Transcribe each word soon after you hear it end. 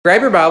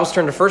Grab your Bibles,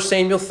 turn to 1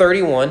 Samuel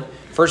 31.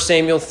 1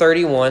 Samuel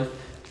 31.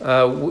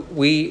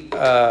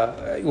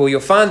 You'll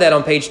find that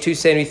on page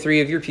 273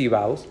 of your pew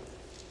Bibles.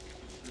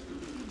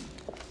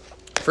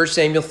 1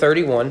 Samuel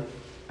 31.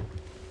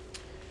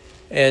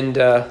 And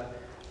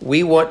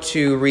we want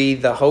to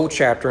read the whole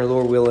chapter, and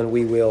Lord willing,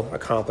 we will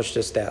accomplish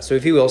just that. So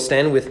if you will,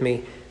 stand with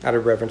me out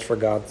of reverence for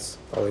God's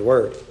holy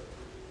word.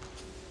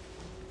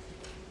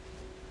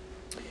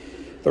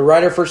 The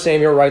writer of 1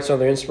 Samuel writes on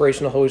the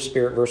inspiration of the Holy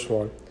Spirit, verse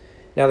 1.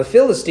 Now the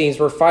Philistines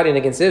were fighting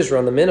against Israel,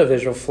 and the men of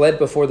Israel fled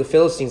before the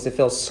Philistines and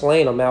fell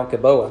slain on Mount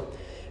Gilboa.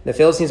 And the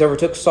Philistines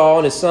overtook Saul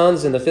and his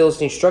sons, and the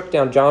Philistines struck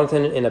down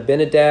Jonathan and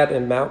Abinadab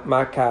and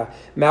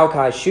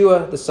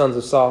Malchi-Shua, the sons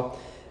of Saul.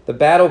 The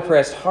battle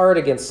pressed hard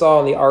against Saul,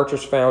 and the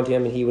archers found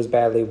him, and he was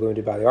badly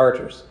wounded by the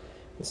archers.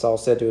 And Saul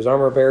said to his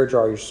armor-bearer,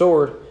 "Draw your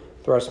sword,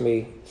 thrust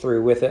me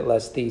through with it,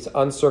 lest these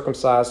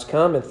uncircumcised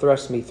come and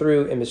thrust me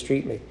through and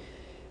mistreat me."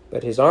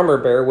 But his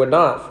armor-bearer would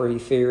not, for he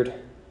feared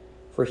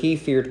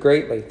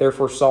greatly.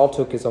 Therefore Saul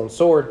took his own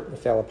sword and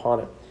fell upon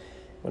it.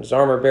 When his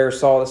armor-bearer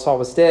saw that Saul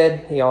was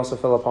dead, he also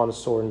fell upon his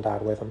sword and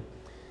died with him.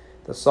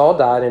 Thus Saul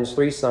died, and his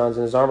 3 sons,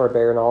 and his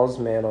armor-bearer, and all his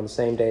men on the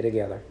same day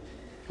together.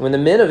 And when the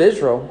men of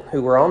Israel,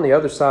 who were on the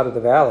other side of the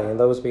valley, and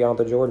those beyond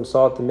the Jordan,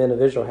 saw that the men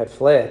of Israel had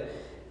fled,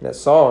 and that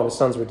Saul and his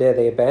sons were dead,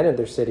 they abandoned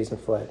their cities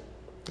and fled.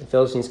 The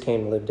Philistines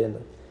came and lived in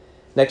them.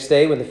 Next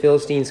day, when the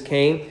Philistines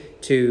came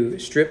to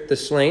strip the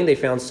slain, they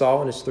found Saul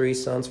and his 3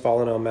 sons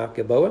fallen on Mount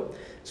Gilboa.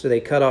 So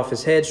they cut off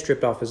his head,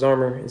 stripped off his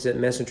armor, and sent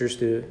messengers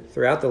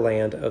throughout the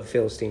land of the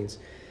Philistines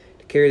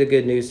to carry the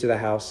good news to the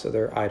house of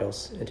their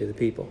idols and to the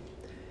people.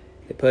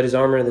 They put his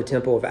armor in the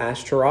temple of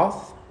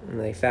Ashtaroth, and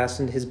they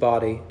fastened his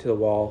body to the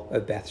wall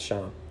of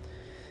Bethshan.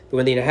 But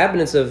when the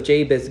inhabitants of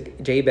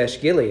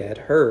Jabesh-Gilead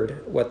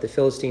heard what the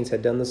Philistines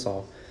had done to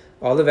Saul,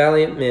 all the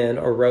valiant men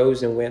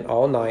arose and went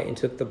all night and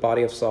took the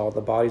body of Saul, the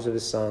bodies of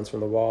his sons,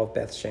 from the wall of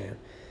Bethshan. And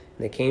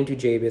they came to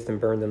Jabesh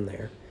and burned them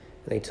there.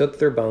 And they took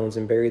their bones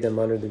and buried them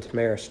under the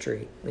tamarisk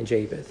tree in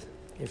Jabesh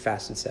and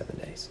fasted 7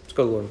 days. Let's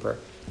go to the Lord in prayer.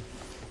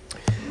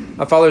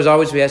 Our Father, as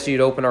always, we ask you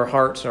to open our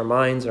hearts, our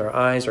minds, our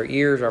eyes, our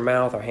ears, our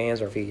mouth, our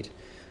hands, our feet,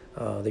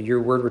 that your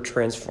word would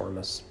transform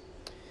us,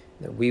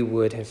 that we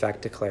would, in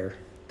fact, declare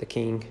the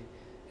King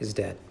is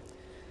dead.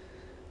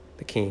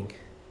 The King,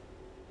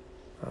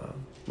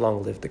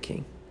 long live the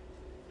King.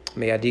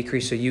 May I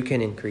decrease so you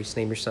can increase. In the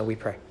name of your Son, we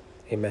pray.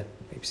 Amen.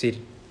 You may be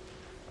seated.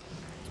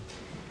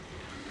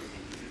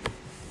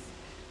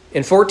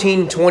 In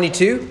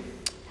 1422,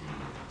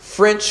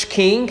 French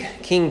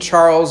King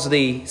Charles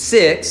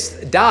VI,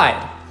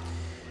 died.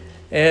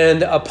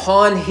 And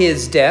upon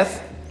his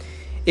death,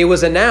 it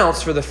was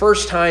announced for the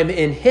first time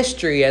in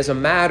history as a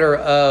matter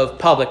of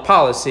public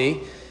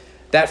policy,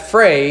 that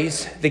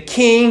phrase, "The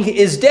King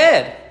is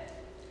dead.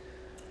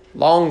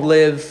 Long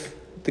live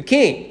the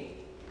King."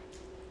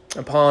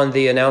 Upon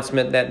the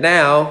announcement that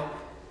now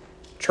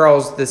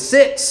Charles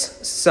VI's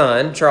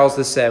son, Charles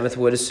VII,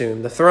 would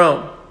assume the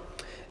throne.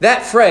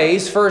 That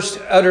phrase, first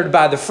uttered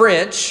by the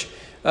French,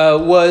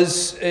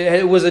 was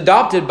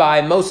adopted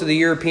by most of the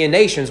European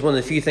nations, one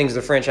of the few things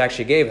the French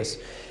actually gave us.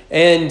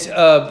 And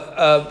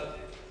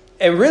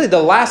really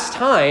the last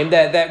time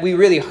that we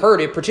really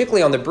heard it,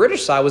 particularly on the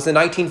British side, was in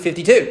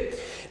 1952.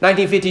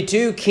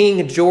 1952,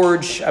 King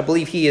George, I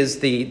believe he is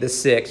the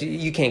 6th.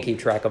 You can't keep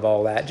track of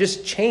all that.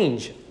 Just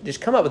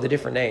come up with a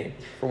different name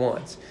for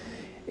once.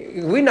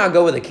 We not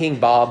go with a King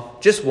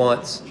Bob, just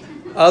once,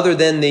 other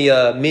than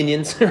the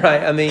minions,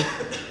 right? I mean,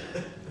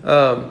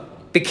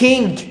 the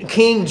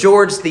King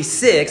George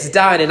VI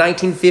died in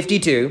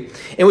 1952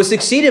 and was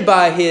succeeded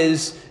by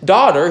his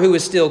daughter, who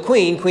is still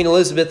Queen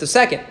Elizabeth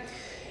II.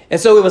 And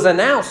so it was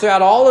announced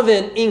throughout all of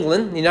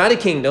England, the United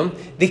Kingdom,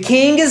 the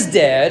King is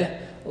dead,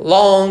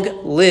 long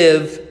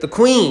live the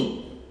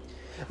Queen.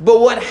 But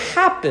what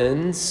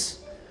happens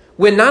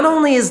when not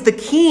only is the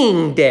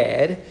King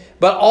dead,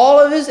 but all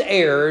of his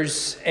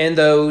heirs and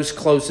those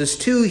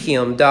closest to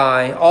him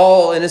die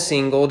all in a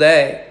single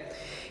day?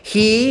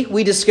 He,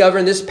 we discover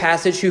in this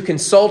passage, who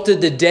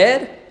consulted the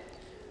dead,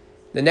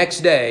 the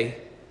next day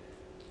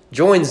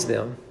joins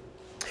them.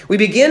 We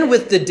begin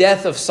with the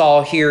death of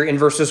Saul here in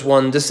verses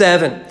 1 to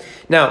 7.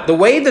 Now, the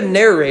way the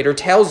narrator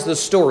tells the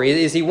story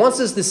is he wants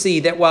us to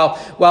see that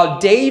while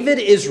David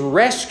is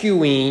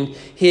rescuing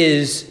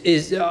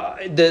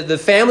the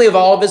family of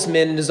all of his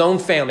men and his own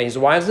family, his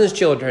wives and his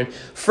children,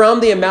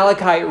 from the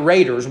Amalekite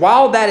raiders,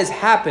 while that is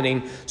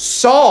happening,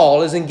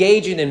 Saul is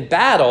engaging in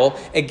battle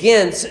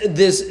against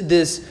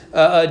this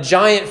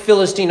giant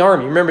Philistine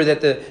army. Remember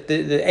that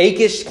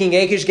King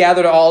Achish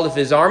gathered all of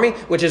his army,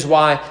 which is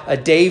why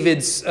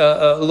David's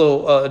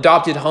little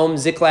adopted home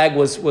Ziklag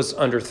was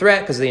under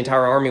threat, because the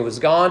entire army was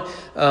gone.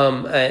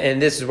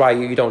 And this is why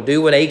you don't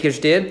do what Achish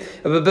did.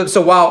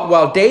 So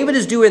while David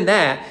is doing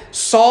that,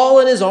 Saul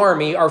and his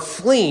army are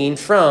fleeing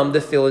from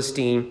the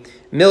Philistine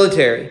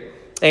military.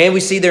 And we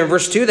see there in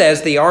verse 2 that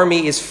as the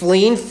army is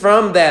fleeing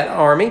from that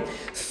army,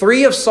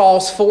 3 of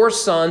Saul's 4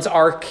 sons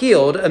are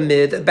killed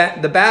amid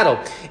the battle.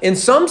 And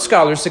some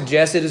scholars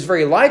suggest it is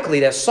very likely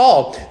that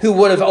Saul, who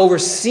would have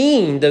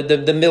overseen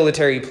the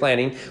military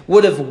planning,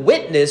 would have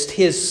witnessed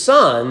his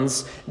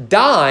sons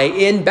die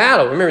in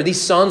battle. Remember,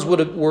 these sons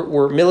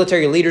were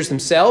military leaders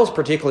themselves,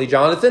 particularly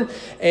Jonathan,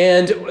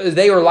 and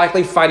they were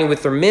likely fighting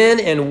with their men,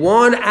 and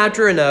one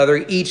after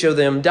another, each of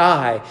them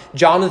die.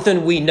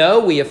 Jonathan, we know,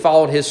 we have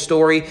followed his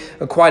story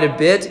quite a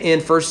bit in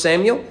 1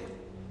 Samuel.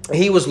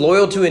 He was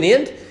loyal to an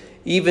end,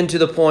 even to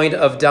the point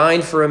of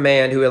dying for a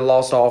man who had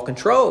lost all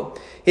control.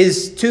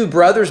 His 2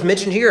 brothers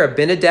mentioned here,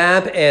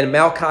 Abinadab and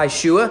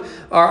Malchi-Shua,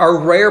 are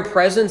rare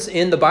presence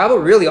in the Bible.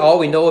 Really, all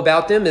we know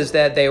about them is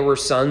that they were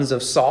sons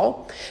of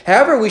Saul.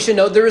 However, we should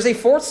note there is a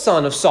 4th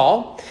son of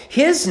Saul.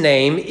 His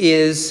name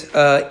is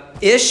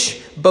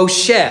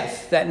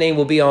Ishbosheth. That name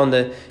will be on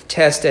the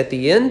test at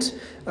the end.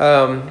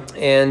 For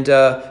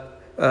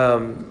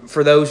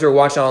those who are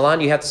watching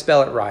online, you have to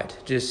spell it right.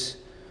 Just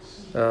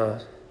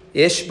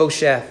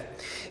Ishbosheth.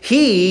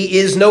 He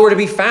is nowhere to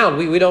be found.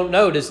 We don't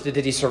know. Did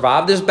he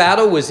survive this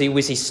battle? Was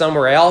he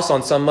somewhere else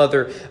on some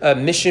other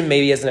mission,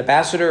 maybe as an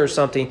ambassador or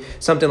something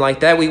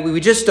like that? We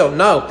just don't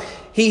know.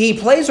 He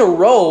plays a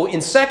role in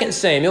 2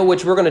 Samuel,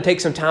 which we're going to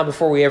take some time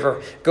before we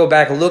ever go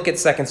back and look at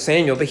 2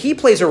 Samuel. But he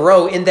plays a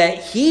role in that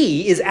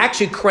he is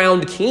actually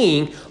crowned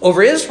king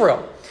over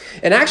Israel.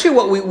 And actually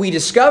what we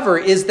discover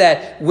is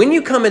that when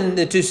you come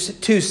into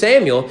 2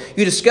 Samuel,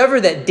 you discover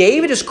that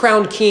David is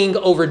crowned king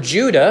over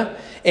Judah,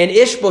 and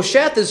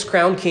Ishbosheth is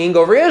crowned king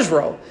over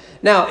Israel.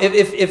 Now,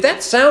 if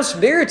that sounds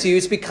familiar to you,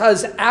 it's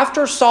because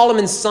after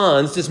Solomon's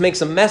sons just makes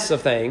a mess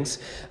of things,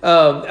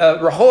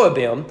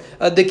 Rehoboam,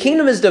 the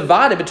kingdom is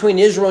divided between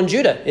Israel and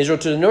Judah. Israel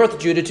to the north,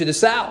 Judah to the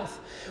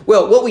south.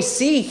 Well, what we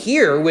see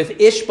here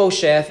with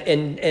Ishbosheth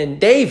and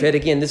David,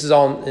 again, this is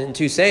all in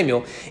 2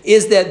 Samuel,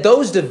 is that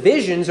those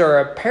divisions are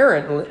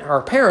apparent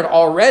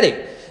already.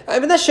 I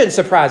mean, that shouldn't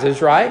surprise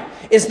us, right?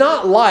 It's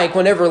not like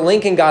whenever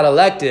Lincoln got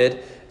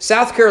elected,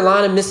 South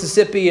Carolina,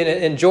 Mississippi,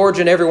 and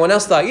Georgia and everyone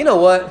else thought, you know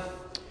what?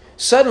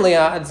 Suddenly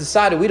I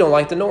decided we don't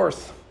like the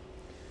North.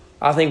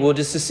 I think we'll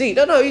just secede.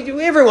 No,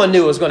 everyone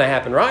knew it was going to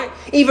happen, right?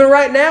 Even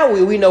right now,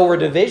 we know where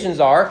divisions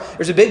are.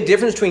 There's a big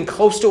difference between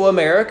coastal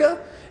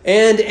America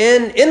and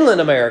in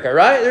inland America,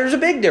 right? There's a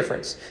big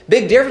difference.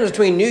 Big difference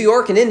between New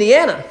York and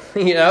Indiana,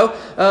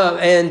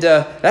 and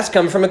that's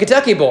coming from a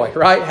Kentucky boy,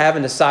 right?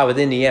 Having to side with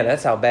Indiana.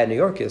 That's how bad New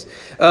York is.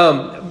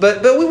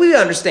 But we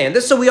understand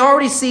this. So we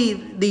already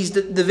see these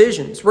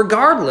divisions.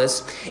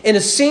 Regardless, in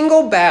a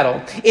single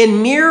battle,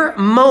 in mere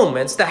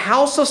moments, the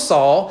house of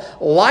Saul,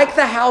 like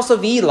the house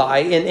of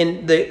Eli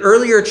in the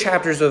earlier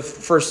chapters of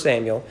 1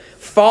 Samuel,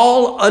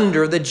 fall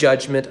under the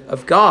judgment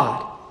of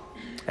God.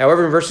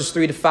 However, in verses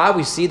 3 to 5,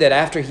 we see that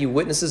after he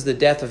witnesses the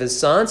death of his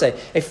sons, a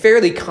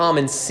fairly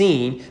common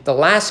scene, the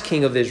last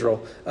king of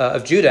Israel,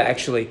 of Judah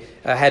actually,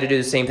 had to do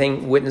the same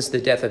thing, witness the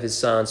death of his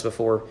sons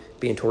before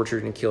being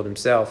tortured and killed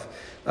himself.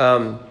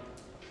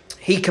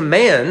 He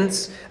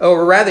commands,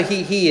 or rather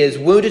he is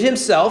wounded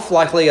himself,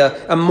 likely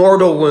a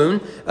mortal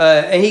wound,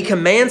 and he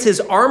commands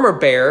his armor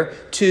bearer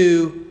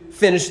to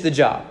finish the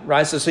job,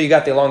 right? So you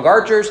got the long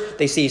archers,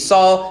 they see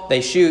Saul,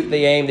 they shoot,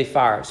 they aim, they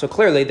fire. So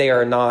clearly they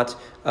are not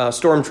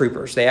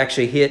stormtroopers. They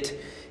actually hit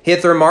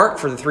their mark,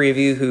 for the 3 of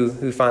you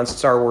who find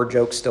Star Wars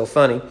jokes still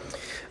funny.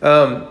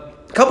 A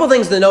couple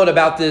things to note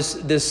about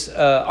this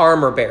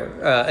armor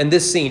bearer and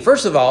this scene.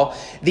 First of all,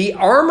 the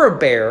armor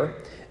bearer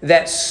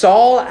that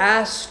Saul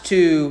asked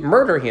to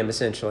murder him,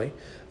 essentially,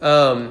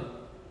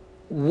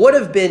 would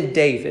have been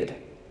David.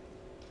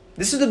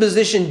 This is the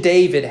position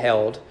David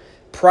held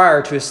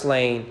prior to his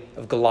slaying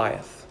of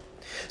Goliath.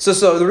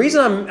 So the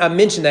reason I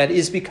mention that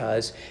is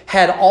because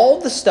had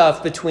all the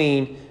stuff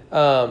between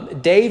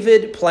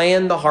David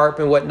playing the harp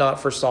and whatnot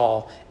for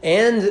Saul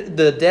and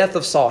the death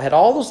of Saul, had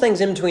all those things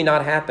in between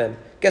not happened,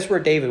 guess where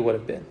David would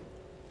have been?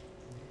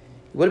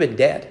 He would have been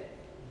dead.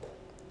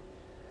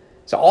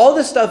 So all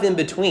the stuff in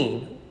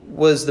between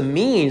was the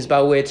means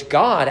by which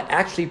God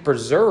actually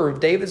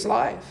preserved David's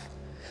life.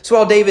 So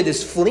while David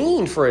is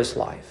fleeing for his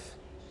life,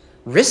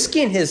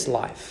 risking his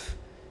life,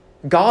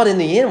 God in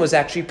the end was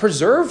actually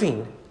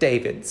preserving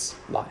David's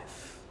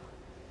life.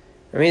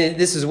 I mean,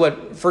 this is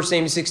what 1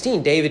 Samuel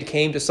 16, David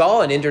came to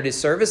Saul and entered his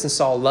service, and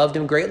Saul loved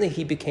him greatly.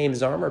 He became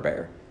his armor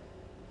bearer.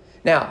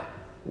 Now,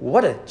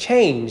 what a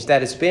change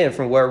that has been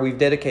from where we've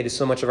dedicated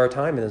so much of our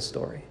time in this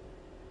story.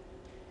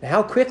 And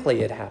how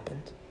quickly it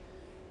happened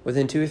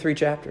within 2 or 3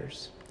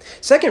 chapters.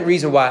 Second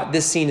reason why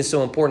this scene is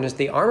so important is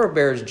the armor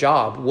bearer's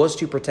job was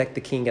to protect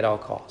the king at all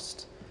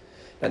costs.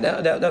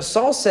 Now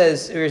Saul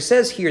says, or it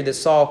says here that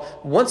Saul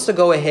wants to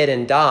go ahead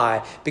and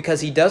die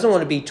because he doesn't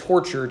want to be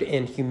tortured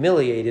and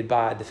humiliated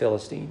by the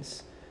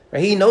Philistines.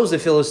 Right? He knows the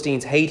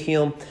Philistines hate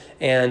him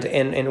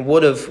and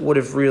would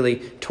have really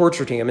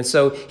tortured him. And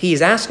so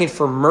he's asking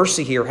for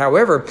mercy here.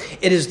 However,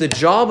 it is the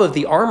job of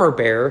the armor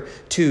bearer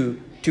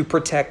to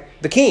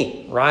protect the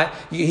king, right?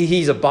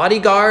 He's a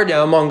bodyguard,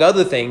 among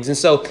other things. And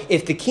so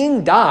if the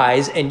king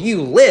dies and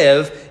you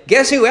live,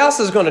 guess who else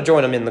is going to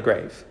join him in the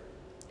grave?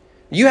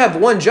 You have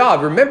one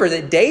job. Remember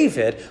that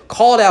David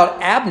called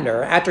out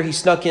Abner after he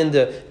snuck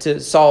into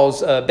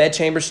Saul's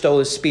bedchamber, stole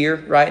his spear,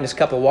 right, and his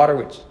cup of water,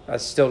 which I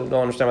still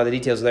don't understand why the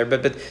details are there.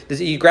 But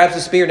he grabs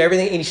the spear and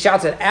everything, and he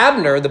shouts at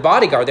Abner, the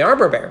bodyguard, the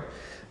armor bearer,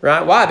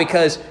 right? Why?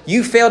 Because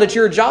you failed at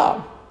your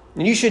job,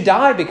 and you should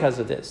die because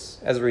of this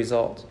as a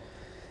result.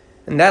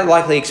 And that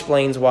likely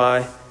explains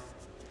why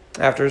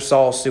after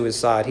Saul's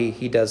suicide,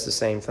 he does the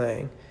same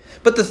thing.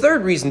 But the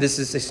third reason this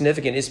is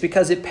significant is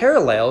because it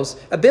parallels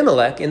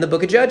Abimelech in the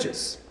book of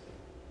Judges.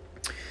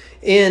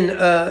 In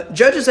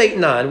Judges 8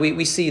 and 9,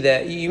 we see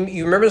that.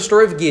 You remember the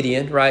story of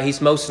Gideon, right? He's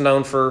most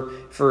known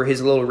for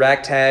his little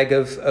ragtag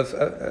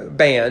of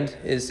band,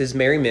 is his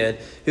merry men,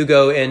 who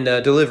go and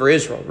deliver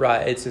Israel,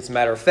 right? It's a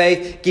matter of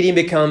faith. Gideon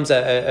becomes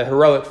a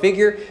heroic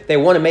figure. They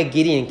want to make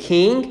Gideon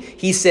king.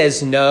 He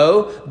says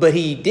no, but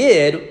he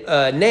did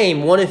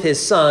name one of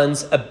his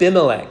sons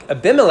Abimelech.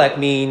 Abimelech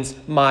means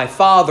my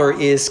father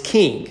is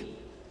king.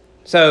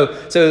 So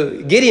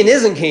Gideon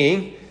isn't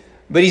king,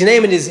 but he's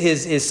naming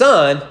his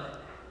son,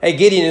 hey,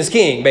 Gideon is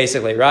king,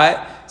 basically,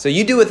 right? So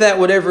you do with that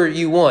whatever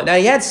you want. Now,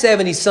 he had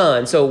 70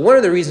 sons, so one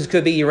of the reasons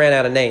could be he ran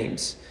out of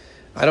names.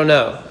 I don't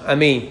know. I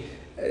mean,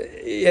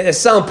 at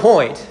some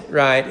point,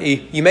 right,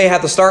 you may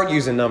have to start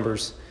using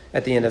numbers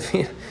at the end of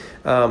it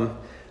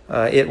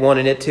 1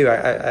 and it 2,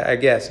 I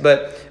guess.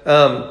 But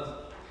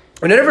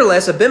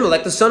nevertheless,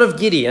 Abimelech, the son of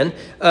Gideon,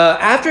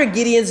 after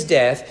Gideon's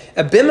death,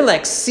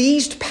 Abimelech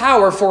seized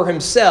power for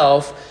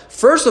himself,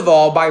 first of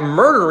all, by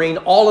murdering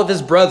all of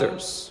his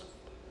brothers.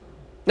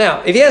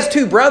 Now, if he has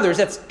 2 brothers,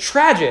 that's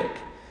tragic.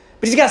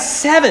 But he's got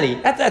 70.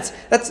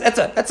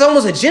 That's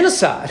almost a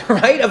genocide,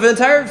 right, of an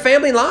entire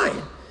family line.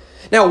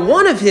 Now,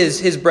 one of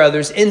his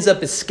brothers ends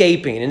up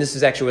escaping, and this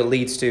is actually what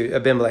leads to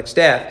Abimelech's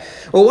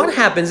death. Well, what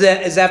happens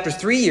is after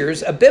 3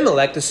 years,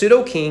 Abimelech, the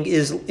pseudo-king,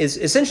 is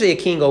essentially a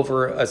king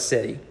over a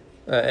city,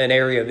 an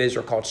area of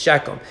Israel called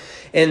Shechem.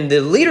 And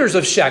the leaders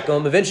of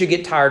Shechem eventually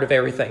get tired of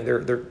everything.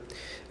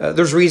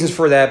 There's reasons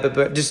for that,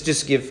 but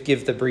just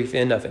give the brief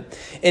end of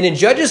it. And in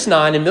Judges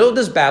 9, in the middle of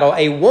this battle,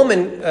 a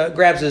woman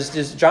grabs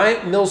this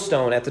giant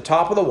millstone at the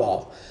top of the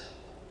wall,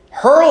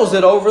 hurls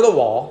it over the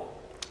wall,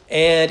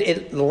 and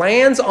it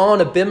lands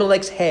on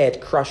Abimelech's head,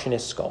 crushing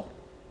his skull.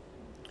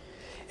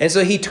 And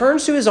so he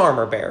turns to his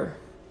armor bearer.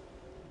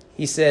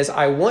 He says,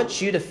 I want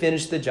you to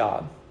finish the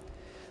job,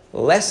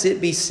 lest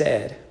it be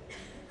said,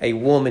 a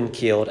woman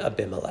killed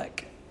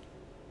Abimelech.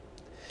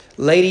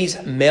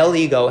 Ladies, male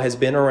ego has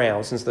been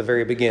around since the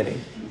very beginning.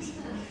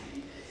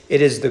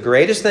 It is the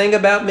greatest thing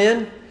about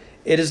men.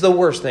 It is the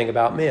worst thing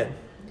about men.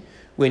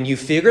 When you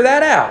figure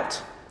that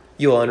out,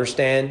 you'll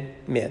understand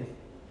men.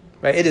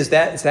 Right? It's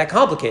that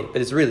complicated,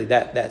 but it's really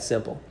that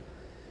simple.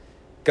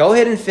 Go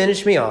ahead and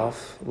finish me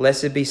off,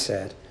 lest it be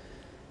said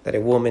that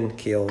a woman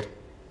killed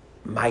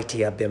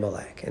mighty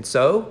Abimelech. And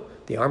so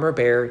the armor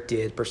bearer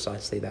did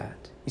precisely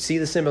that. You see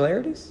the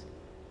similarities?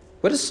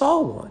 What does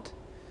Saul want?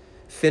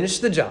 Finish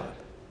the job,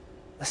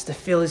 lest the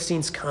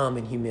Philistines come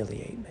and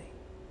humiliate me.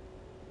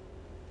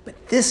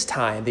 But this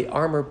time, the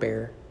armor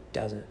bearer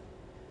doesn't.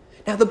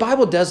 Now, the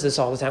Bible does this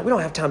all the time. We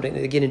don't have time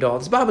to get into all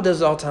this. The Bible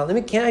does it all the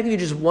time. Can I give you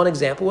just one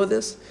example of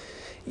this?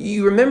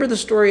 You remember the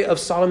story of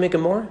Sodom and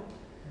Gomorrah?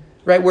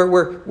 Right,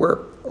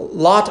 where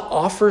Lot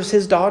offers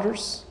his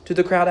daughters to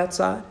the crowd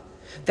outside?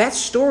 That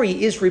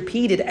story is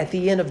repeated at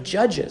the end of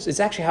Judges. It's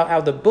actually how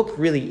the book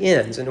really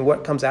ends and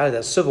what comes out of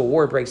that. Civil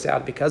war breaks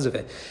out because of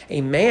it. A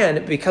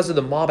man, because of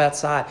the mob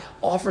outside,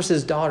 offers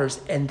his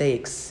daughters and they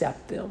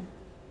accept them.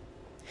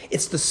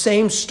 It's the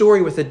same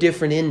story with a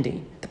different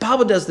ending. The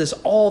Bible does this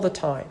all the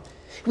time.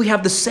 We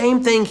have the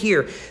same thing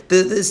here.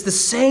 It's the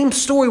same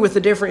story with a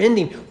different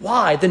ending.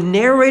 Why? The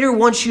narrator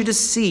wants you to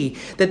see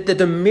that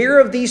the mirror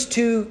of these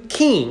two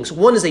kings,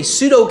 one is a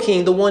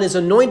pseudo-king, the one is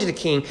anointed a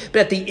king.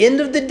 But at the end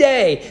of the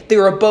day,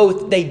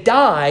 they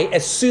die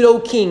as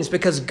pseudo-kings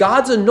because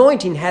God's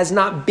anointing has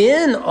not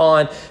been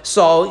on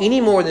Saul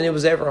any more than it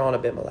was ever on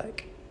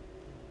Abimelech.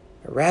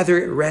 Rather,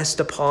 it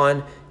rests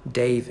upon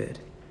David.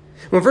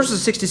 Well, in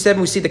verses 67,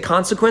 we see the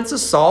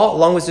consequences. Saul,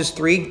 along with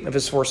three of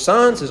his 4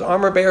 sons, his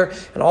armor bearer,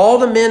 and all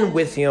the men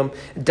with him,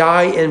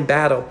 die in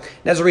battle.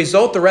 And as a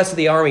result, the rest of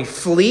the army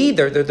flee.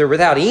 They're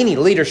without any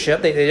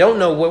leadership. They don't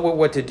know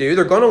what to do.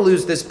 They're going to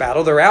lose this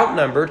battle. They're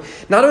outnumbered.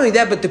 Not only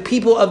that, but the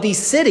people of these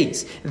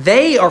cities,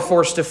 they are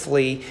forced to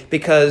flee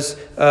because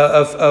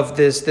of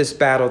this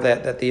battle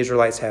that the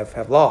Israelites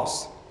have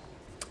lost.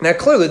 Now,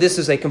 clearly, this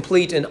is a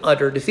complete and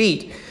utter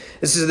defeat.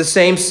 This is the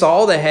same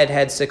Saul that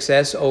had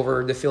success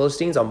over the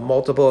Philistines on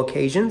multiple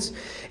occasions.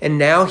 And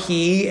now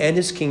he and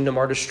his kingdom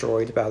are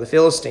destroyed by the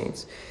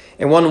Philistines.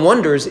 And one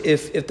wonders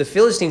if the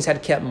Philistines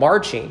had kept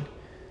marching,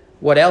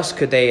 what else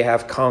could they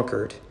have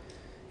conquered?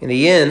 In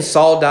the end,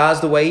 Saul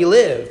dies the way he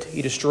lived.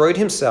 He destroyed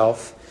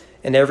himself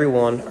and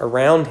everyone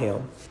around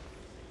him.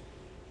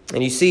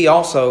 And you see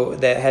also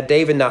that had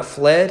David not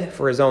fled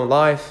for his own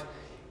life,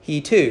 he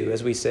too,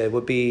 as we said,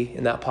 would be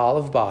in that pile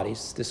of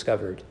bodies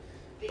discovered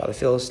by the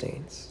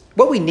Philistines.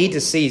 What we need to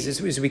see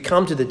as we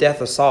come to the death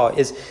of Saul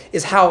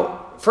is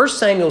how 1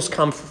 Samuel's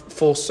come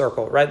full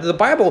circle, right? The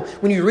Bible,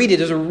 when you read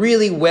it, is a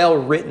really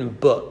well-written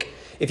book.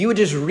 if you would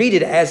just read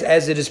it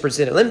as it is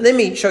presented. Let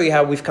me show you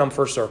how we've come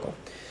first circle.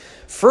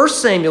 1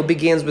 Samuel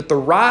begins with the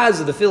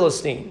rise of the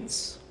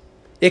Philistines.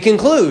 It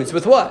concludes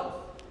with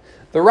what?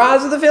 The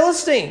rise of the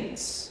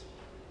Philistines.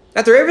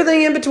 After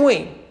everything in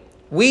between.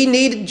 We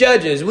need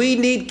judges. We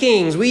need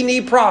kings. We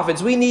need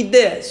prophets. We need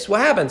this.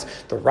 What happens?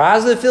 The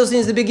rise of the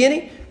Philistines at the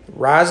beginning. The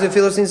rise of the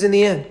Philistines in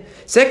the end.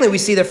 Secondly, we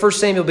see that 1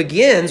 Samuel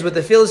begins with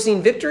the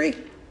Philistine victory.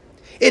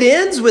 It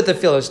ends with the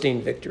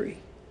Philistine victory.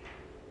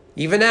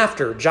 Even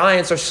after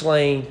giants are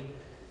slain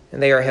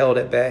and they are held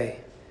at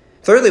bay.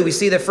 Thirdly, we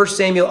see that 1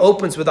 Samuel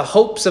opens with the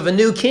hopes of a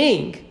new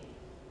king.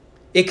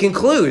 It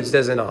concludes,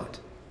 does it not,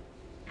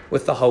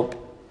 with the hope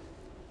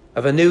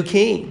of a new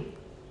king.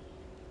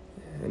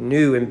 A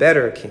new and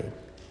better king.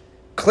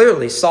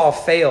 Clearly, Saul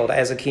failed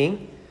as a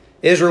king.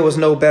 Israel was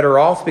no better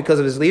off because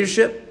of his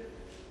leadership.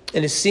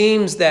 And it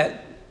seems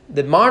that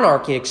the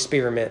monarchy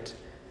experiment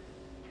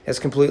has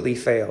completely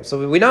failed.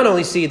 So we not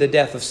only see the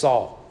death of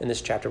Saul in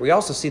this chapter, we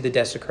also see the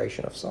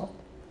desecration of Saul.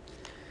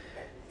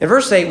 In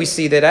verse 8, we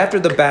see that after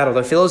the battle,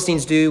 the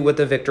Philistines do what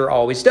the victor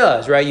always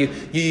does, right?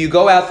 You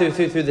go out through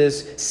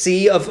this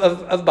sea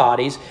of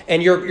bodies,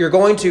 and you're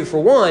going to,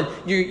 for one,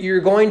 you're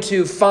going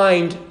to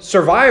find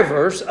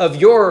survivors of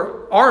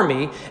your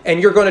army, and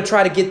you're going to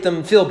try to get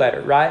them feel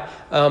better, right?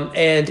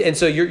 And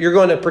so you're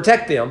going to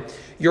protect them.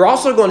 You're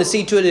also going to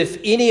see to it if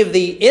any of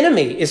the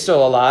enemy is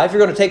still alive.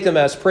 You're going to take them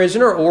as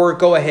prisoner or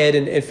go ahead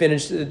and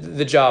finish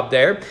the job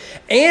there.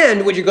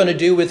 And what you're going to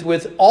do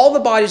with all the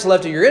bodies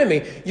left of your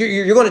enemy,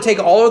 you're going to take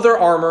all of their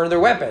armor and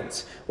their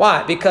weapons.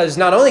 Why? Because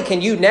not only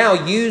can you now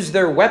use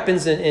their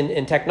weapons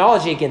and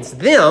technology against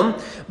them,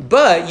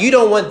 but you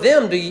don't want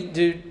them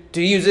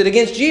to use it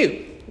against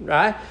you.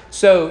 Right?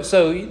 So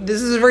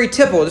this is very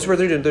typical. This is what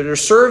they're doing. They're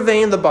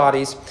surveying the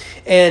bodies.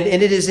 And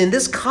it is in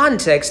this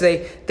context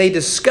they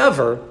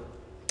discover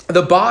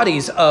the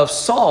bodies of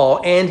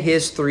Saul and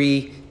his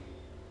 3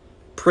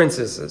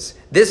 princesses.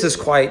 This is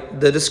quite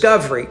the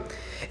discovery.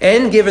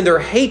 And given their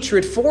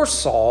hatred for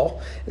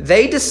Saul,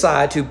 they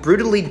decide to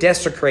brutally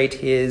desecrate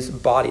his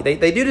body.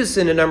 They do this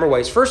in a number of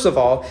ways. First of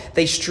all,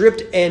 they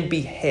stripped and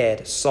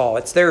behead Saul.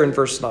 It's there in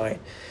verse 9.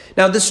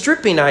 Now, the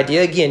stripping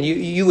idea, again,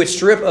 you would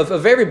strip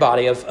of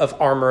everybody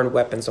of armor and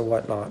weapons and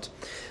whatnot.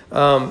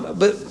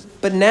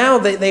 But now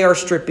they are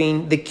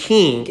stripping the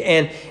king.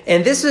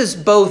 And this is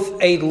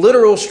both a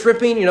literal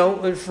stripping,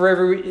 for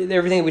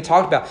everything we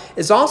talked about.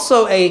 It's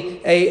also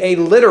a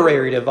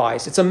literary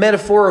device. It's a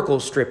metaphorical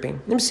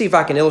stripping. Let me see if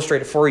I can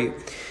illustrate it for you.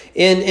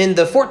 In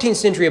the 14th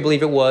century, I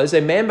believe it was, a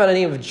man by the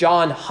name of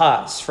John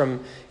Huss.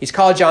 He's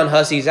called John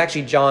Huss. He's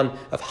actually John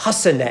of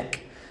Husseneck.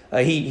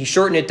 He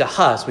shortened it to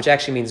Huss, which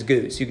actually means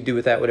goose. You can do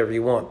with that whatever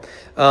you want.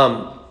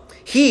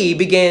 He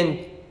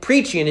began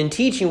preaching and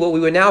teaching what we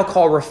would now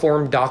call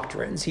Reformed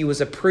doctrines. He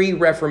was a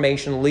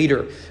pre-Reformation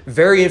leader,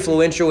 very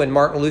influential in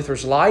Martin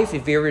Luther's life.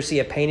 If you ever see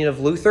a painting of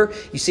Luther,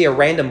 you see a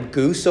random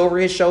goose over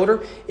his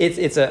shoulder.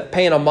 It's a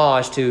paying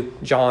homage to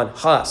John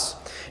Huss.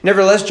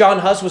 Nevertheless, John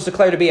Huss was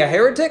declared to be a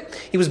heretic.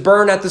 He was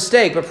burned at the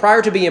stake. But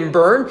prior to being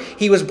burned,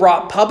 he was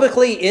brought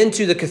publicly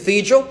into the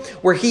cathedral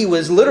where he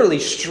was literally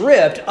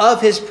stripped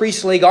of his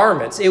priestly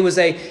garments. It was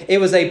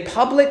a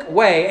public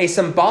way, a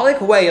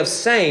symbolic way of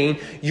saying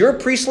your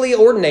priestly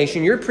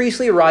ordination, your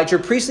priestly rights,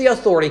 your priestly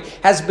authority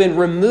has been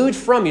removed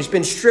from you. It's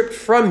been stripped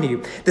from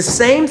you. The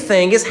same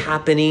thing is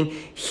happening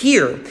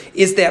here,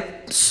 is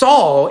that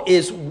Saul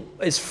is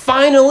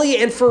finally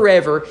and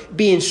forever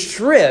being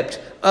stripped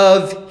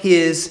of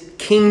his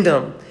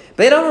kingdom.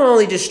 They don't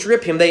only just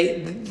strip him,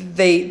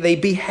 they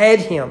behead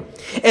him.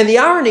 And the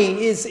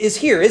irony is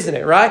here, isn't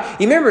it, right?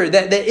 You remember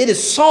that it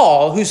is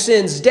Saul who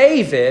sends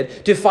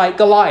David to fight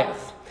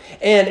Goliath.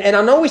 And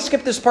I know we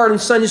skipped this part in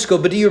Sunday school,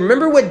 but do you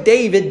remember what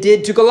David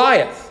did to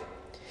Goliath?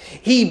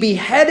 He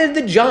beheaded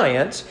the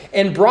giant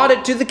and brought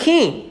it to the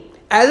king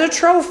as a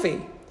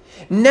trophy.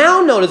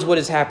 Now notice what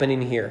is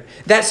happening here.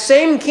 That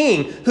same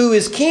king who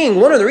is king,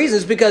 one of the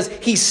reasons is because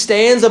he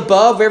stands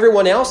above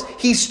everyone else.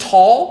 He's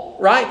tall,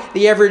 right?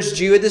 The average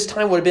Jew at this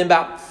time would have been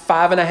about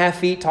 5.5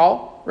 feet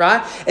tall,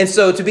 right? And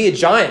so to be a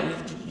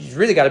giant, you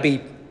really got to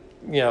be,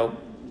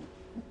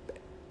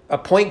 a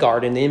point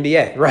guard in the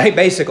NBA, right?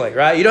 Basically,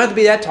 right? You don't have to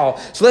be that tall.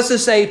 So let's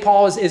just say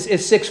Paul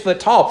is 6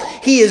 foot tall.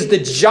 He is the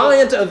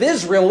giant of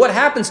Israel. What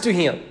happens to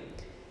him?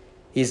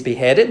 He's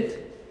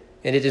beheaded,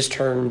 and it is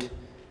turned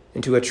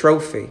into a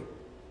trophy.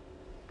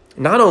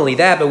 Not only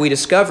that, but we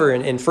discover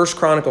in 1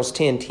 Chronicles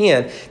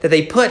 10:10 that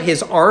they put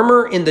his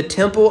armor in the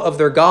temple of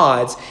their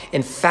gods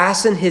and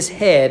fasten his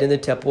head in the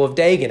temple of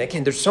Dagon.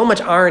 Again, there's so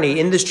much irony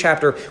in this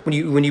chapter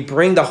when you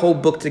bring the whole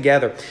book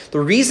together.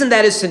 The reason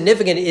that is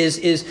significant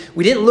is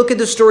we didn't look at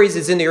the stories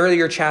that's in the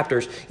earlier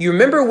chapters. You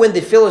remember when the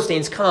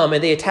Philistines come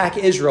and they attack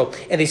Israel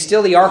and they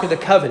steal the Ark of the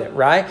Covenant,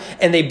 right?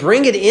 And they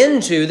bring it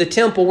into the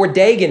temple where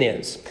Dagon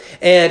is.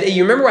 And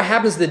you remember what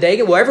happens to the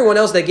Dagon? Well, everyone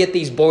else, they get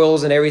these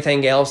boils and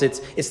everything else.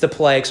 It's the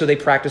plague. So they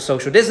practice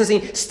social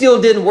distancing.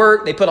 Still didn't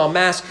work. They put on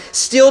masks.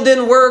 Still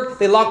didn't work.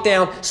 They locked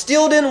down.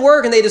 Still didn't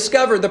work. And they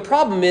discovered the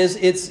problem is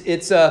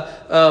it's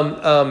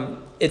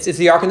It's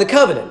the Ark of the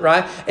Covenant,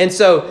 right? And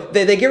so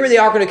they get rid of the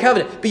Ark of the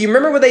Covenant. But you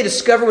remember what they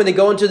discover when they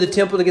go into the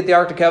temple to get the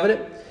Ark of the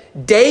Covenant?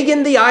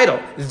 Dagon the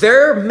idol,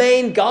 their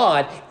main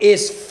god,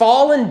 is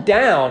fallen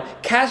down,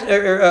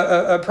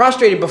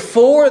 prostrated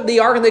before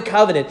the Ark of the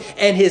Covenant,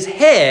 and his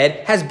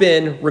head has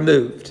been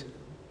removed.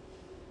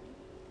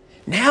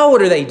 Now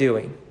what are they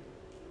doing?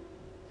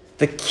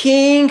 The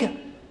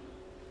king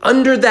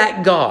under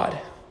that god,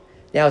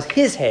 now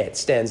his head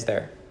stands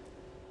there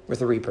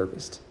with a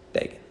repurposed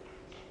Dagon.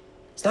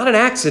 It's not an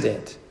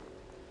accident.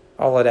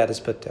 All of that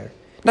is put there.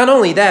 Not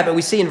only that, but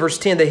we see in verse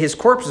 10 that his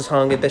corpse is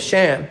hung at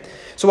Bethshan.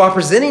 So while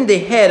presenting the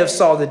head of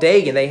Saul the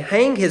Dagon, they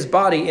hang his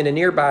body in a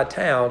nearby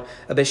town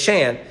of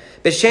Bethshan.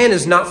 Bethshan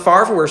is not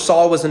far from where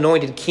Saul was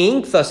anointed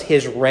king, thus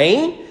his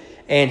reign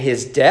and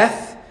his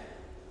death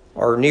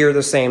are near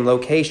the same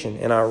location.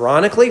 And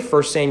ironically,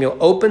 1 Samuel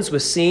opens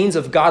with scenes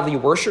of godly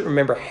worship.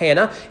 Remember,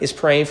 Hannah is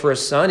praying for a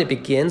son. It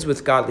begins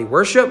with godly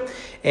worship,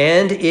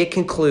 and it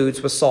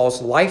concludes with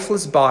Saul's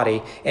lifeless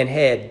body and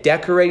head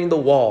decorating the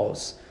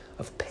walls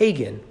of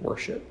pagan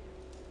worship.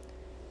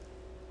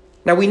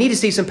 Now, we need to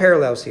see some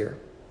parallels here.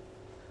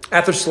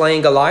 After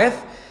slaying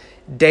Goliath,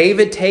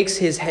 David takes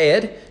his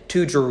head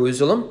to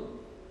Jerusalem,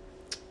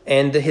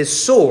 and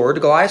his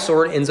sword, Goliath's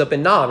sword, ends up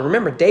in Nob.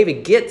 Remember,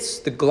 David gets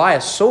the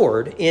Goliath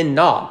sword in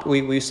Nob.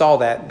 We saw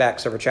that back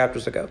several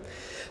chapters ago.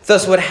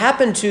 Thus, what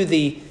happened to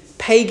the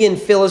pagan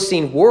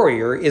Philistine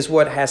warrior is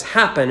what has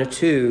happened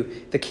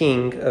to the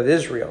king of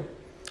Israel.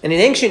 And in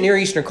ancient Near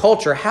Eastern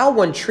culture, how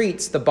one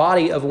treats the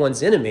body of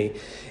one's enemy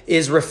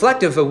is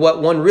reflective of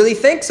what one really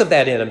thinks of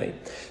that enemy.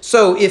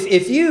 So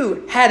if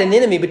you had an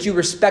enemy, but you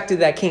respected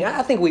that king,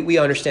 I think we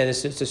understand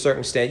this to a certain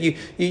extent.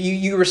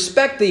 You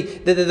respect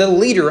the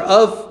leader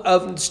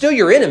of still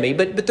your enemy,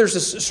 but there's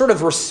a sort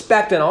of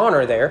respect and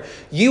honor there.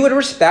 You would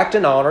respect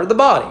and honor the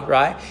body,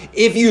 right?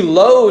 If you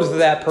loathe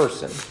that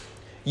person,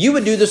 you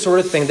would do the sort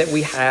of thing that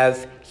we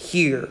have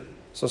here.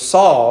 So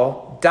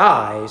Saul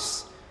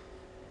dies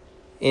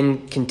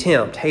in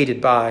contempt, hated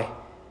by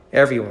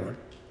everyone.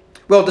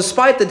 Well,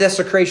 despite the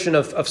desecration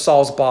of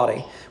Saul's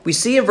body, we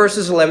see in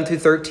verses 11 through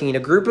 13 a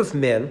group of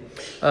men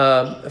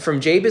from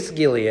Jabesh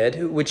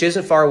Gilead, which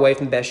isn't far away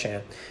from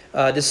Bethshan,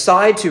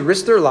 decide to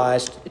risk their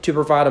lives to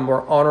provide a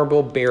more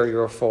honorable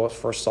burial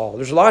for Saul.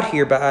 There's a lot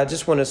here, but I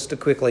just want us to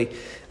quickly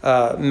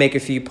make a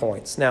few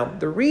points. Now,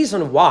 the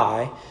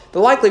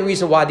likely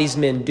reason why these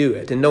men do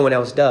it, and no one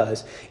else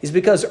does, is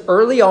because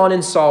early on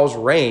in Saul's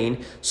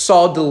reign,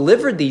 Saul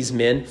delivered these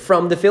men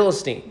from the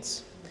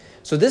Philistines.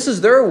 So this is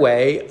their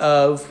way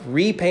of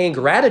repaying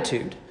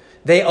gratitude.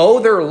 They owe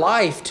their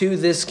life to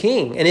this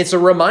king. And it's a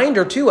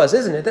reminder to us,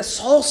 isn't it, that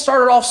Saul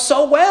started off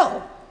so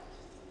well.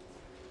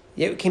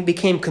 It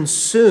became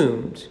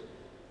consumed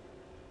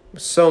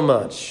with so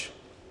much.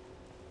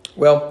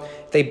 Well,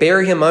 they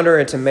bury him under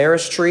a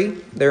tamarisk tree.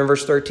 There in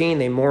verse 13,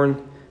 they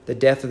mourn the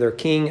death of their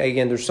king.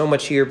 Again, there's so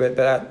much here,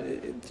 but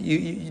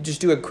you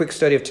just do a quick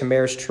study of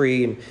tamarisk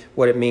tree and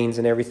what it means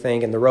and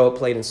everything, and the role it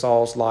played in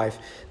Saul's life.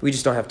 We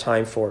just don't have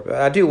time for it. But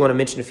I do want to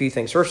mention a few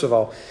things. First of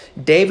all,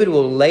 David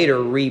will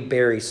later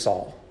rebury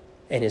Saul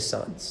and his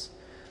sons.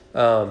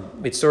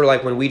 It's sort of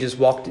like when we just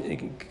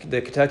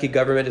the Kentucky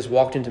government just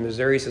walked into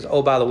Missouri and says,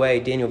 oh, by the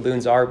way, Daniel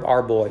Boone's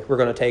our boy. We're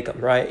going to take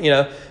him, right? I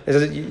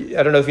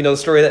don't know if you know the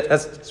story.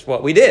 That's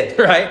what we did,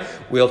 right?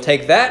 We'll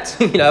take that,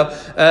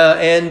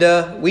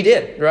 and we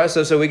did, right?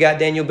 So we got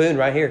Daniel Boone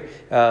right here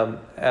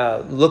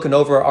looking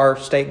over our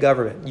state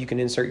government. You can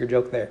insert your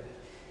joke there.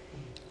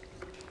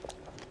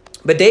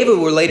 But David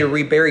will later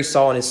rebury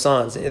Saul and his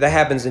sons. That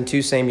happens in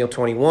 2 Samuel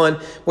 21.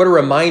 What a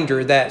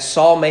reminder that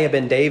Saul may have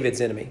been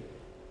David's enemy.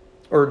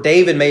 Or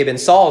David may have been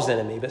Saul's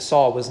enemy, but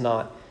Saul was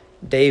not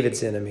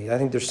David's enemy. I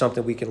think there's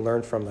something we can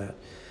learn from that.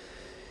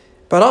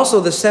 But also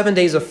the 7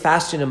 days of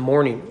fasting and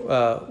mourning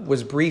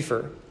was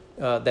briefer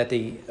that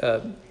the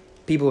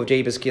people of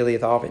Jabesh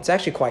Gilead offered. It's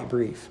actually quite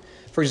brief.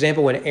 For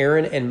example, when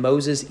Aaron and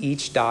Moses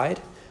each died,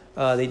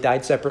 they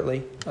died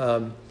separately.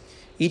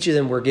 Each of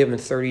them were given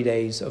 30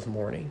 days of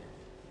mourning.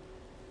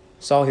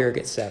 Saul here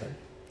gets 7.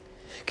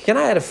 Can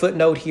I add a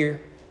footnote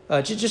here?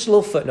 Just a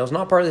little footnote. It's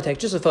not part of the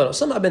text, just a footnote.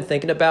 Something I've been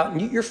thinking about,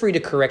 and you're free to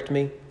correct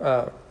me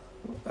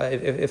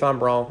if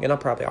I'm wrong, and I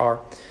probably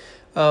are.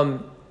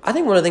 I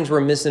think one of the things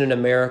we're missing in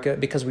America,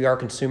 because we are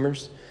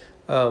consumers,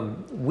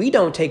 we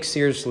don't take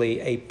seriously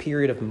a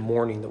period of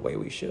mourning the way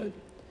we should.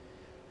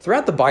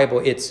 Throughout the Bible,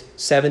 it's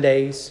 7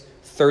 days,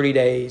 30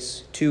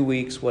 days, 2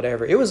 weeks,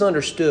 whatever. It was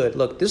understood,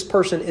 look, this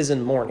person is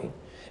in mourning.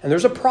 And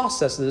there's a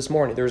process to this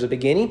mourning. There's a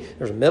beginning,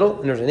 there's a middle,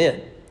 and there's an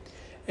end.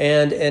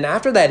 And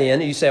after that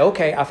end, you say,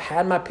 okay, I've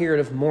had my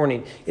period of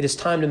mourning. It is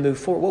time to move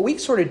forward. What we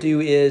sort of do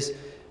is,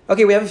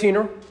 okay, we have a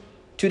funeral.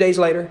 2 days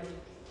later,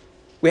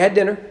 we had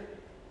dinner.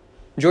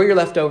 Enjoy your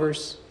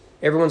leftovers.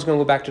 Everyone's going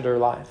to go back to their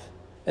life.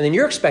 And then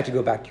you're expected to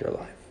go back to your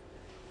life.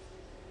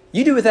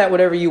 You do with that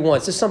whatever you want.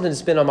 It's just something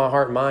that's been on my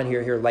heart and mind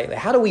here lately.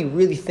 How do we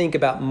really think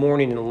about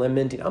mourning and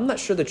lamenting? I'm not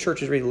sure the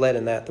church is really led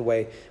in that the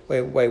way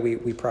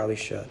we probably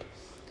should.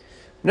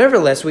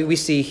 Nevertheless, we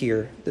see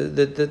here,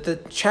 the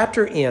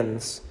chapter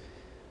ends.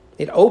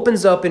 It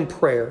opens up in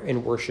prayer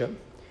and worship.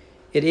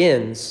 it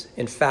ends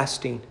in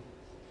fasting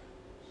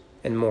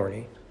and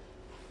mourning.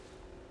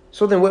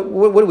 So then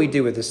what do we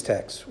do with this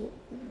text?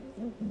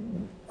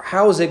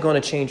 How is it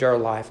going to change our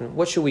life, and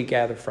what should we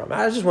gather from it?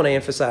 I just want to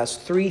emphasize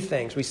three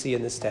things we see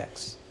in this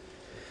text.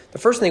 The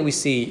first thing we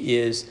see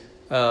is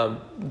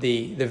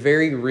the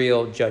very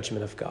real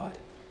judgment of God.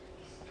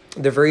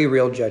 The very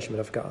real judgment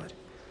of God.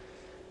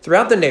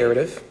 Throughout the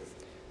narrative,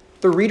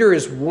 the reader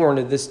is warned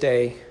that this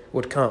day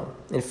would come.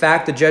 In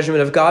fact, the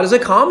judgment of God is a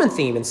common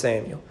theme in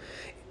Samuel.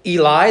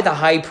 Eli, the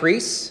high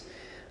priest,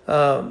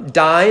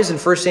 dies in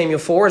 1 Samuel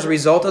 4 as a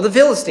result of the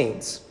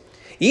Philistines.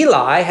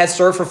 Eli has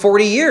served for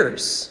 40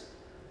 years,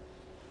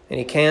 and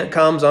he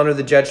comes under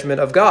the judgment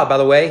of God. By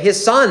the way,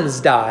 his sons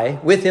die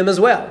with him as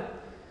well.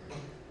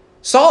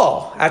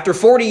 Saul, after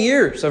 40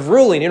 years of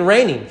ruling and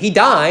reigning, he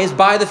dies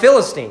by the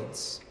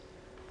Philistines,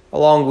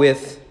 along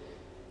with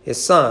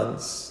his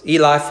sons.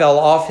 Eli fell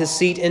off his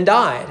seat and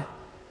died.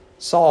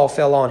 Saul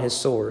fell on his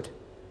sword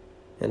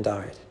and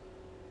died.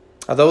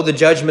 Although the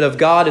judgment of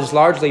God is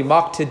largely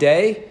mocked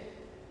today,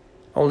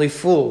 only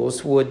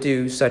fools would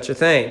do such a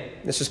thing.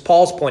 This is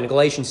Paul's point in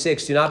Galatians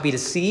 6. Do not be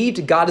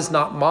deceived. God is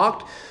not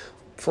mocked.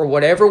 For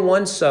whatever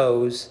one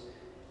sows,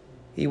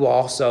 he will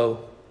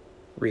also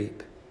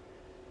reap.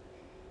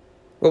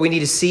 What we need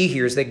to see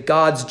here is that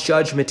God's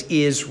judgment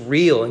is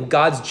real, and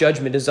God's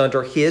judgment is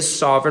under his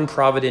sovereign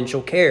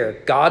providential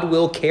care. God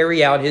will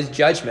carry out his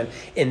judgment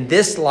in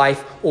this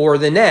life or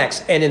the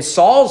next. And in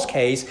Saul's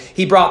case,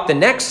 he brought the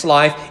next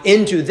life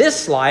into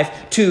this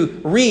life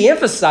to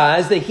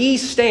re-emphasize that he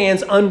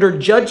stands under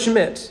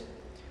judgment.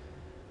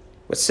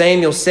 What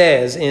Samuel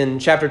says in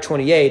chapter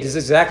 28 is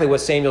exactly what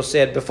Samuel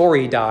said before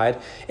he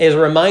died. It is a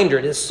reminder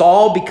that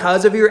Saul,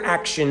 because of your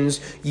actions,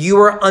 you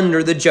are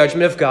under the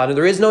judgment of God. And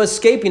there is no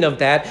escaping of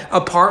that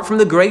apart from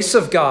the grace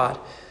of God.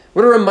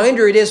 What a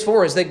reminder it is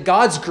for us that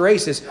God's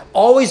grace is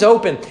always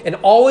open and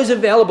always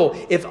available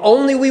if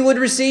only we would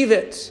receive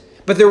it.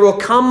 But there will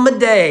come a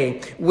day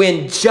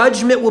when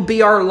judgment will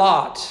be our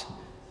lot,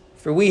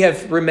 for we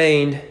have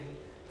remained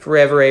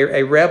forever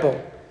a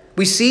rebel.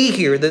 We see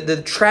here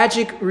the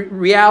tragic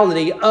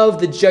reality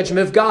of the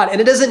judgment of God. And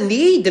it doesn't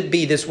need to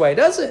be this way,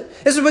 does it?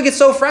 This is what gets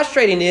so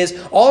frustrating is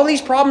all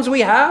these problems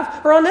we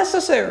have are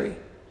unnecessary.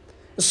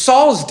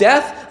 Saul's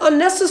death,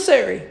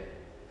 unnecessary.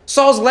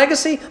 Saul's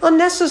legacy,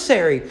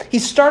 unnecessary. He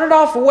started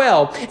off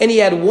well, and he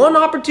had one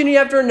opportunity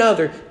after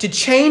another to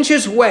change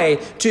his way,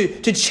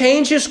 to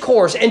change his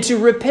course, and to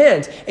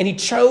repent, and he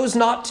chose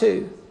not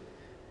to.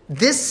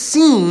 This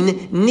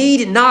scene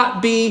need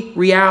not be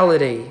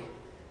reality.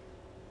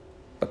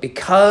 But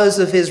because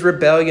of his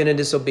rebellion and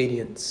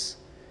disobedience,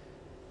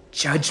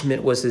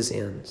 judgment was his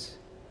end.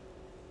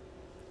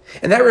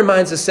 And that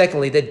reminds us,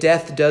 secondly, that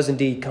death does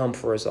indeed come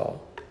for us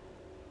all.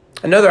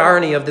 Another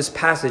irony of this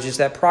passage is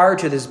that prior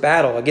to this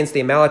battle against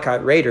the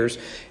Amalekite raiders,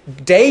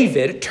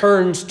 David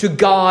turns to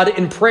God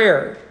in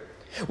prayer.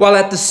 While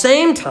at the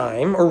same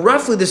time, or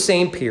roughly the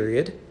same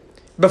period,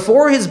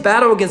 before his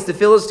battle against the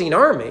Philistine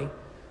army,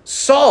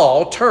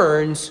 Saul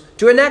turns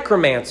to a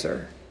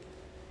necromancer.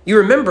 You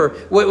remember,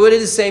 what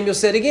did Samuel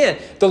said again?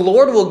 The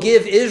Lord will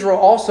give Israel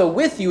also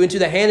with you into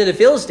the hand of the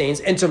Philistines,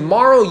 and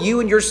tomorrow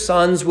you and your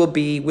sons will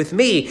be with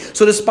me.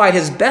 So despite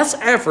his best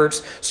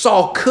efforts,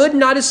 Saul could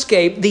not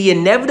escape the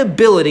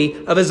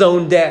inevitability of his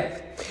own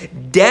death.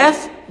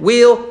 Death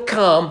will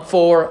come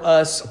for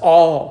us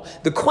all.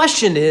 The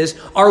question is,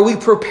 are we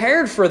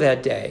prepared for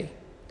that day?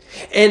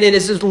 And it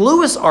is as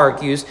Lewis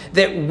argues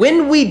that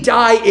when we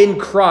die in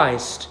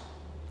Christ,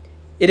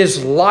 it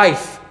is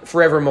life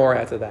forevermore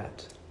after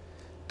that.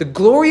 The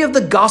glory of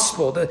the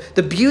gospel,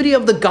 the beauty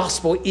of the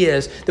gospel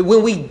is that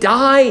when we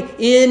die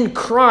in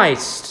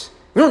Christ,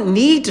 we don't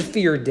need to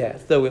fear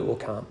death, though it will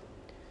come.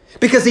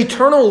 Because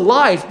eternal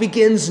life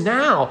begins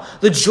now.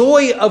 The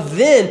joy of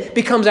then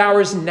becomes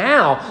ours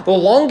now. The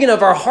longing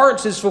of our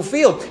hearts is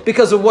fulfilled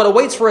because of what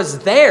awaits for us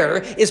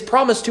there is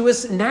promised to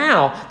us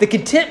now. The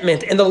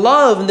contentment and the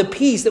love and the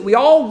peace that we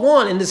all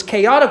want in this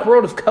chaotic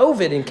world of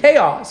COVID and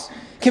chaos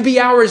can be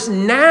ours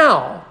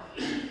now.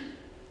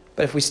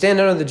 But if we stand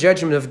under the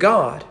judgment of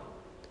God,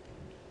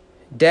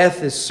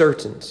 death is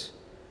certain.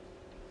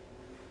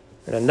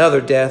 And another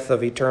death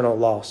of eternal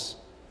loss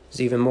is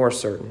even more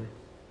certain.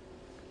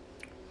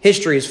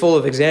 History is full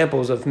of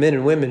examples of men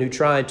and women who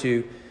tried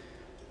to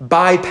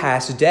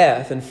bypass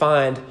death and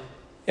find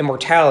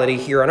immortality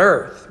here on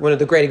earth. One of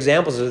the great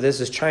examples of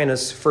this is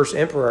China's first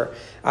emperor.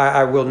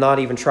 I will not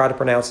even try to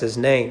pronounce his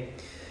name.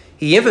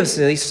 He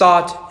infamously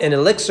sought an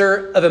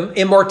elixir of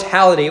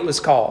immortality, it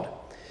was called.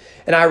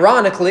 And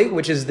ironically,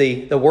 which is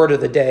the word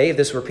of the day, if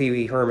this were Pee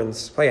Wee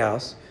Herman's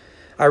Playhouse,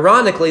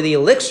 ironically, the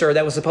elixir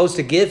that was supposed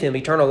to give him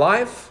eternal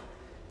life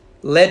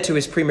led to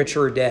his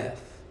premature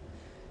death.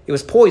 It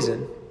was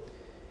poison.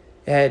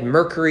 It had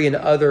mercury and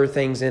other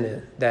things in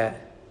it that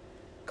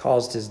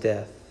caused his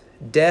death.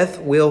 Death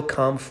will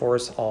come for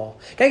us all.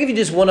 Can I give you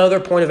just one other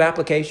point of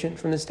application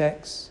from this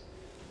text?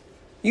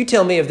 You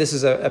tell me if this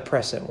is a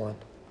prescient one.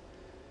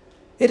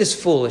 It is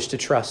foolish to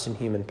trust in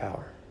human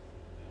power.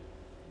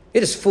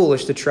 It is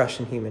foolish to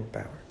trust in human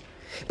power.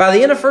 By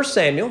the end of 1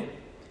 Samuel,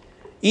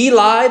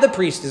 Eli the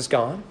priest is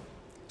gone.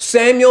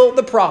 Samuel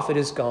the prophet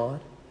is gone.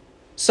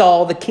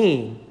 Saul the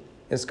king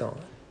is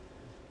gone.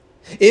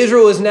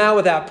 Israel is now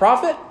without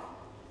prophet,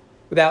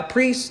 without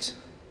priest,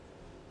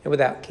 and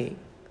without king.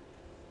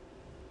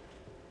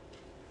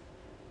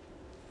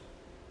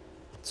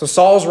 So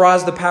Saul's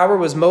rise to power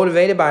was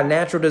motivated by a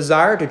natural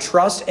desire to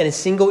trust in a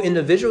single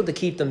individual to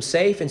keep them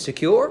safe and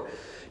secure,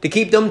 to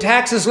keep them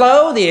taxes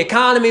low, the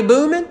economy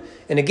booming,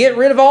 and to get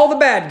rid of all the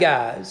bad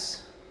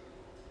guys.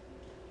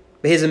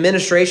 But his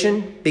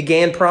administration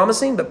began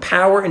promising, but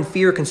power and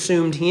fear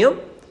consumed him,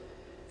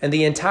 and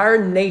the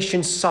entire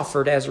nation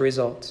suffered as a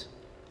result.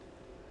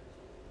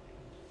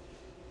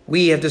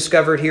 We have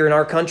discovered here in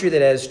our country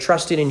that as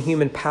trusting in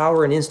human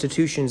power and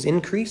institutions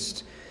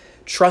increased,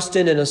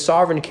 trusting in the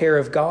sovereign care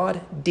of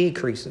God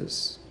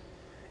decreases.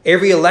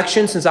 Every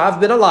election since I've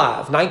been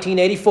alive,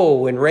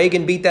 1984, when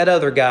Reagan beat that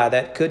other guy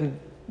that couldn't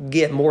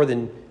get more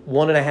than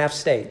 1.5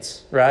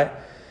 states, right?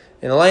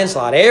 In a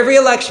landslide. Every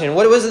election,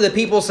 what was it that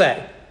people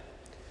say?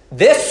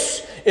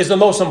 This is the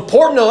most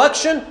important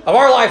election of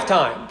our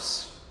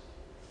lifetimes.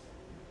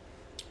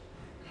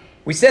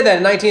 We said that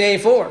in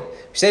 1984.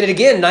 We said it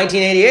again in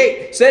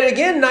 1988. Said it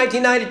again in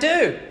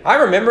 1992. I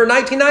remember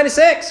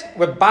 1996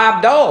 with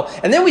Bob Dole.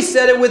 And then we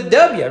said it with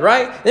W,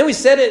 right? Then we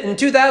said it in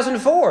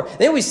 2004.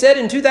 Then we said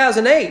it in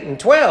 2008 and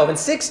 12 and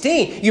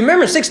 16. You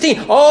remember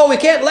 16? Oh, we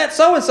can't let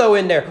so-and-so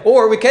in there.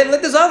 Or we can't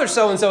let this other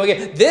so-and-so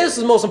again. This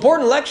is the most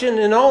important election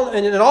in all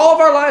of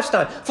our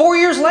lifetime. 4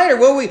 years later,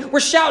 we're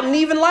shouting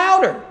even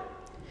louder.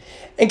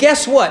 And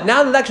guess what?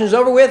 Now the election is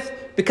over with.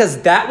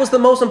 Because that was the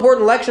most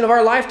important election of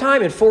our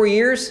lifetime, in 4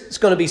 years, it's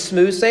going to be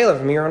smooth sailing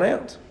from here on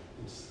out.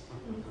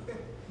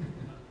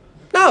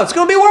 No, it's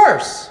going to be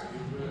worse.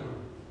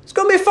 It's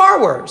going to be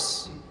far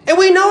worse. And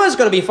we know it's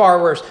going to be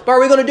far worse. But are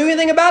we going to do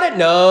anything about it?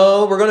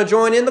 No, we're going to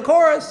join in the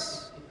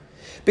chorus.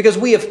 Because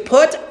we have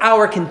put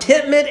our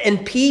contentment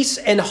and peace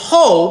and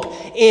hope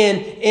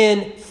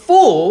in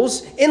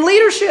fools in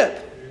leadership.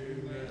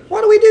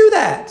 Why do we do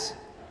that?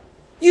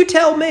 You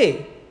tell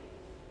me.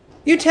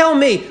 You tell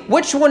me,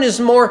 which one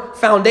is more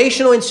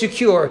foundational and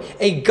secure?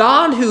 A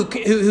God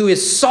who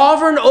is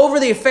sovereign over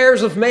the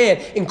affairs of man,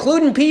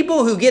 including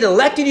people who get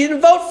elected you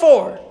didn't vote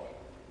for?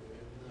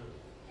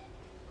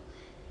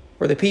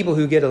 Or the people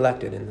who get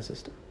elected in the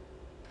system?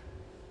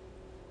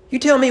 You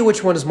tell me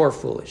which one is more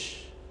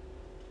foolish.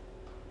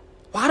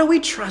 Why do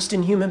we trust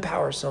in human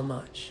power so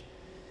much?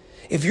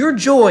 If your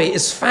joy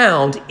is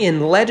found in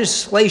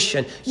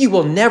legislation, you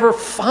will never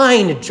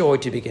find joy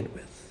to begin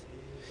with.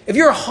 If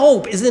your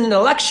hope is in an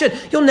election,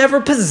 you'll never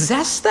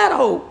possess that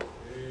hope.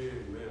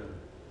 Amen.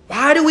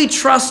 Why do we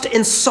trust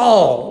in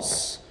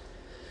Sauls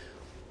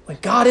when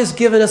God has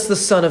given us the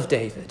Son of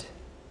David?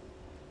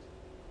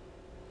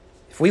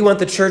 If we want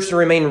the church to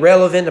remain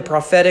relevant and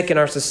prophetic in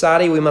our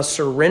society, we must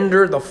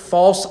surrender the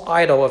false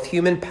idol of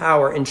human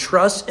power and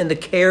trust in the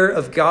care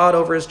of God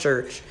over his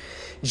church.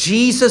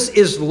 Jesus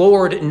is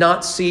Lord,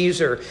 not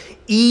Caesar,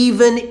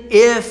 even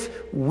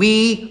if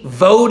we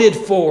voted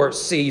for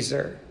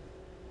Caesar.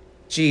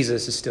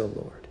 Jesus is still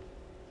Lord.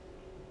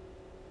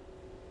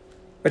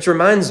 Which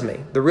reminds me,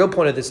 the real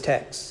point of this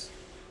text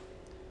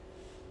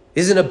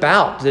isn't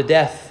about the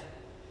death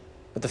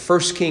of the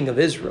first king of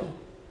Israel.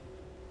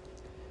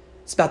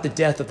 It's about the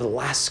death of the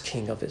last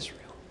king of Israel.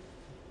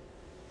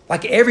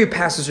 Like every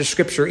passage of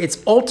Scripture,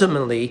 it's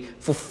ultimately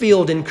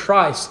fulfilled in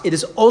Christ. It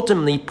is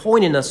ultimately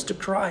pointing us to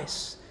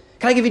Christ.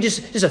 Can I give you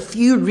just a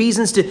few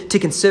reasons to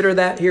consider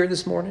that here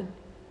this morning?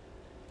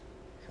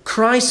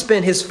 Christ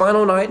spent his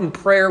final night in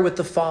prayer with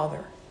the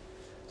Father,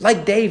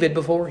 like David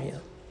before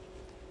him.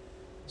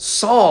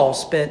 Saul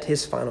spent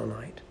his final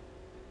night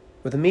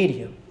with a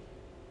medium.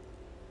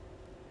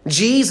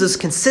 Jesus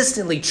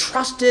consistently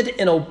trusted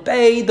and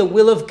obeyed the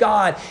will of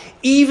God,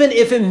 even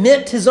if it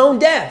meant his own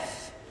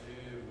death.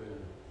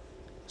 Amen.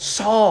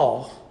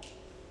 Saul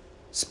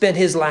spent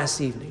his last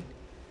evening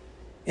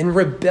in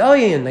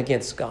rebellion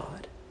against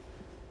God,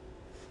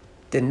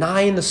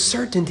 denying the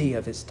certainty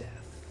of his death.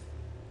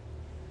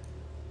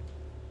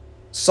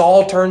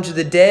 Saul turned to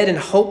the dead in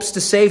hopes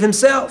to save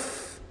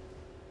himself.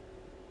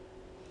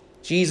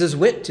 Jesus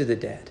went to the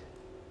dead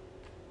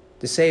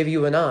to save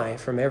you and I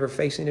from ever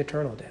facing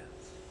eternal death.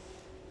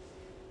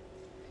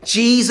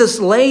 Jesus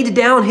laid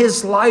down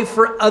his life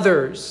for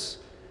others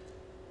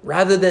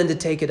rather than to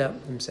take it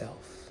up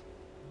himself.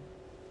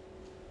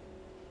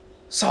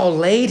 Saul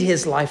laid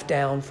his life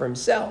down for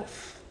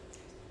himself,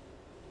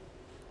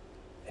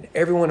 and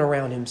everyone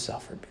around him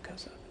suffered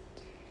because of it.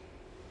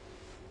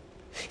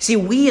 See,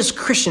 we as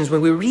Christians,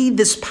 when we read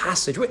this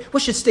passage,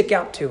 what should stick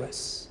out to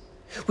us?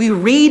 We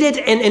read it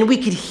and we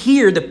could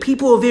hear the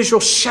people of Israel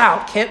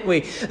shout, can't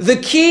we? The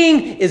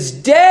king is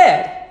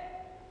dead.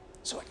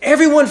 So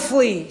everyone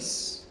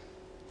flees.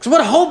 Because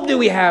what hope do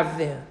we have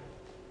then?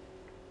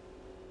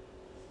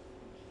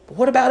 But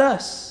what about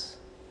us?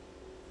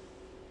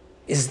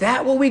 Is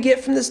that what we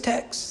get from this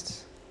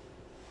text?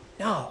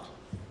 No.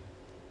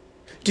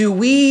 Do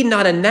we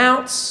not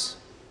announce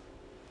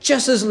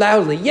just as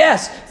loudly,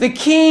 yes, the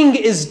king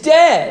is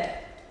dead.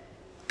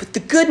 But the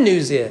good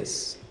news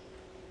is,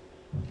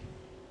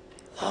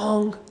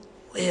 Long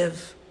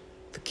live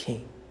the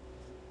King.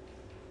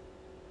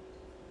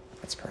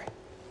 Let's pray.